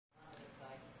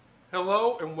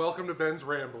Hello and welcome to Ben's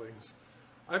Ramblings.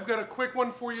 I've got a quick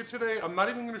one for you today. I'm not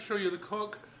even going to show you the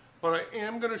cook, but I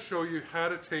am going to show you how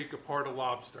to take apart a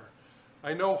lobster.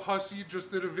 I know Hussey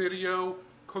just did a video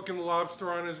cooking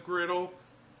lobster on his griddle.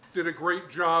 Did a great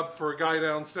job for a guy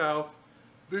down south.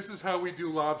 This is how we do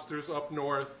lobsters up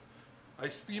north. I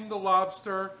steamed the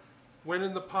lobster, went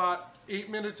in the pot, 8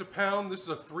 minutes a pound. This is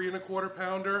a 3 1/4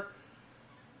 pounder.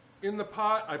 In the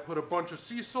pot, I put a bunch of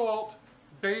sea salt,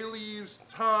 bay leaves,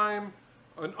 thyme,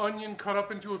 an onion cut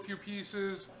up into a few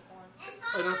pieces,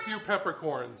 and a few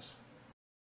peppercorns.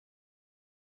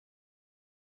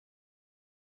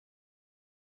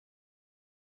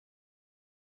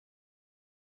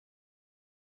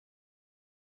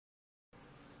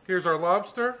 Here's our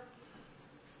lobster.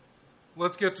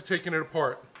 Let's get to taking it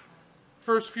apart.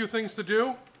 First few things to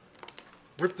do,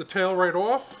 rip the tail right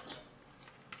off.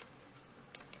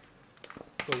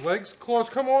 The legs, claws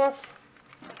come off.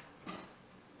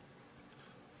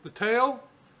 The tail,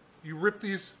 you rip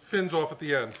these fins off at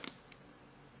the end.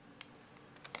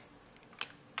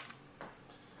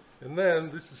 And then,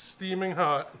 this is steaming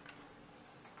hot.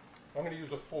 I'm going to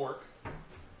use a fork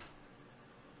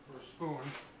or a spoon.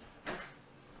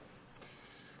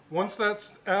 Once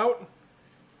that's out,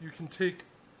 you can take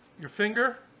your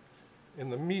finger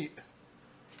and the meat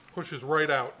pushes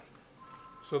right out.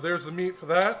 So there's the meat for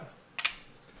that.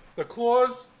 The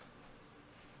claws,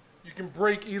 you can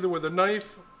break either with a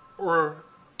knife or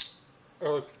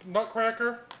a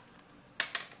nutcracker.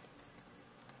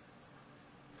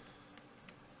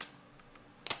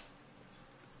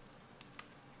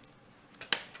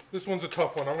 This one's a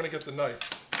tough one. I'm going to get the knife.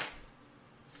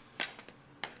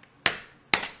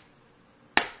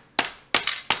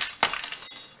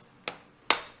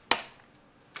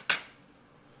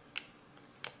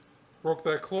 Broke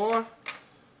that claw.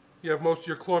 You have most of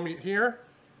your claw meat here.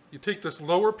 You take this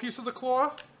lower piece of the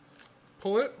claw,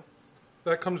 pull it,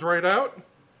 that comes right out,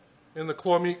 and the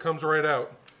claw meat comes right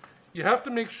out. You have to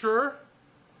make sure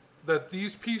that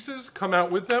these pieces come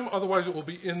out with them, otherwise it will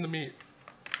be in the meat.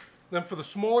 Then for the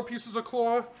smaller pieces of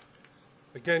claw,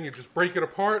 again, you just break it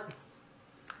apart.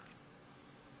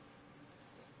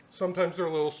 Sometimes they're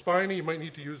a little spiny, you might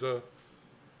need to use a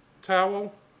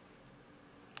towel.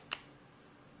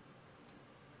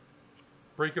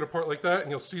 Break it apart like that,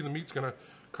 and you'll see the meat's gonna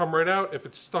come right out. If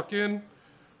it's stuck in,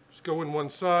 just go in one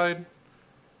side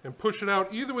and push it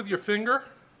out either with your finger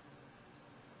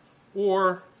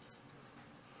or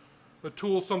a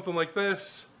tool, something like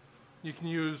this. You can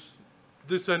use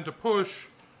this end to push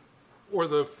or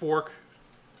the fork.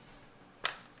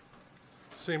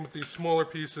 Same with these smaller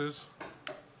pieces.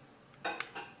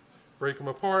 Break them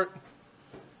apart.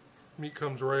 Meat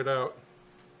comes right out.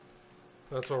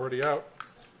 That's already out.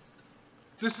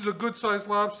 This is a good sized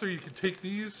lobster. You can take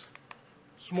these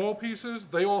small pieces.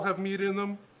 They all have meat in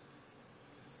them.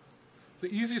 The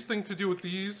easiest thing to do with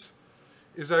these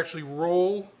is actually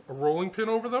roll a rolling pin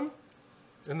over them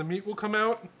and the meat will come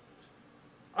out.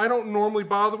 I don't normally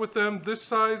bother with them. This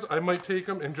size, I might take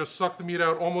them and just suck the meat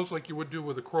out almost like you would do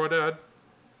with a crawdad.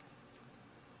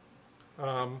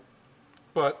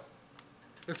 But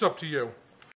it's up to you.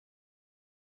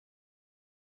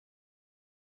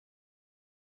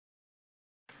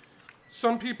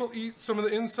 Some people eat some of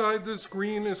the inside. This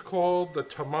green is called the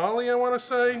tamale, I want to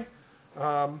say.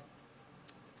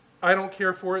 I don't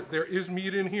care for it. There is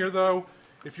meat in here though.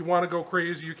 If you want to go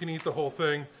crazy, you can eat the whole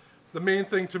thing. The main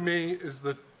thing to me is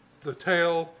the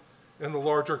tail and the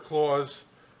larger claws.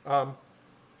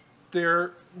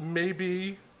 There may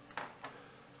be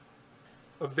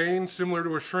a vein similar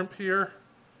to a shrimp here.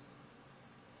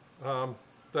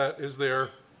 That is their,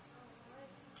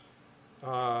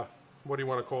 what do you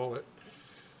want to call it?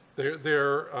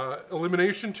 Their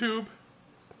elimination tube,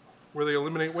 where they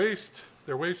eliminate waste,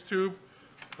 their waste tube.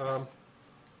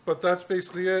 But that's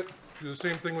basically it. Do the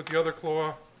same thing with the other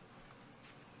claw.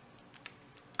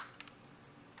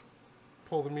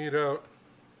 Pull the meat out.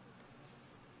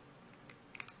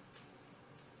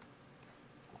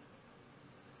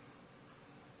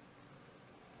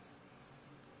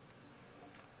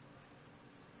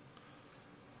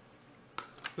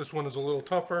 This one is a little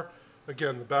tougher.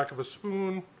 Again, the back of a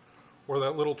spoon or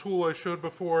that little tool I showed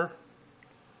before.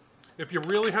 If you're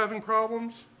really having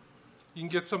problems, you can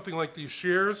get something like these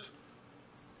shears,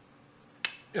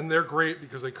 and they're great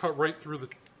because they cut right through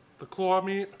the claw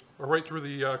meat, or right through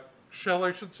the shell,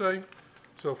 I should say.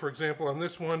 So for example, on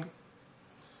this one,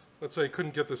 let's say I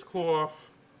couldn't get this claw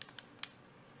off,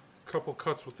 a couple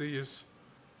cuts with these,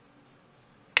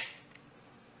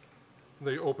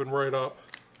 they open right up,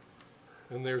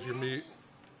 and there's your meat,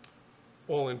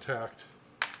 all intact.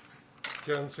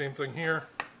 Again, same thing here.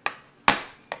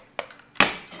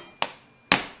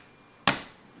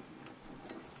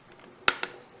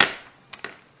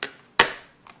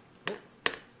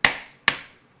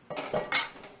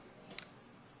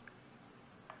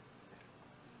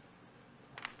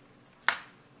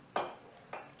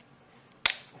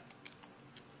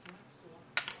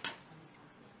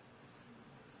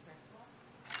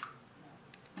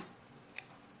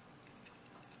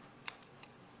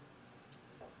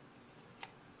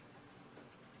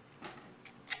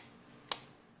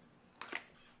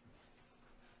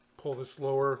 pull this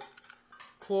lower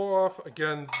claw off.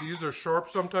 Again, these are sharp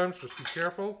sometimes, just be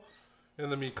careful.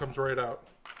 And the meat comes right out.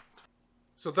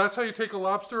 So that's how you take a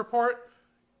lobster apart.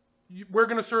 We're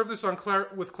going to serve this on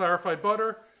with clarified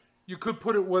butter. You could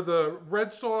put it with a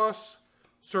red sauce,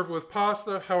 serve it with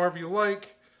pasta, however you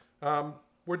like.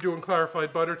 We're doing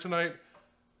clarified butter tonight.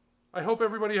 I hope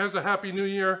everybody has a happy new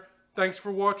year. Thanks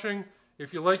for watching.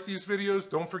 If you like these videos,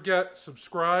 don't forget,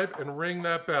 subscribe and ring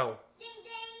that bell. Ding,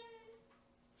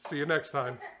 ding. See you next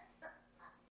time.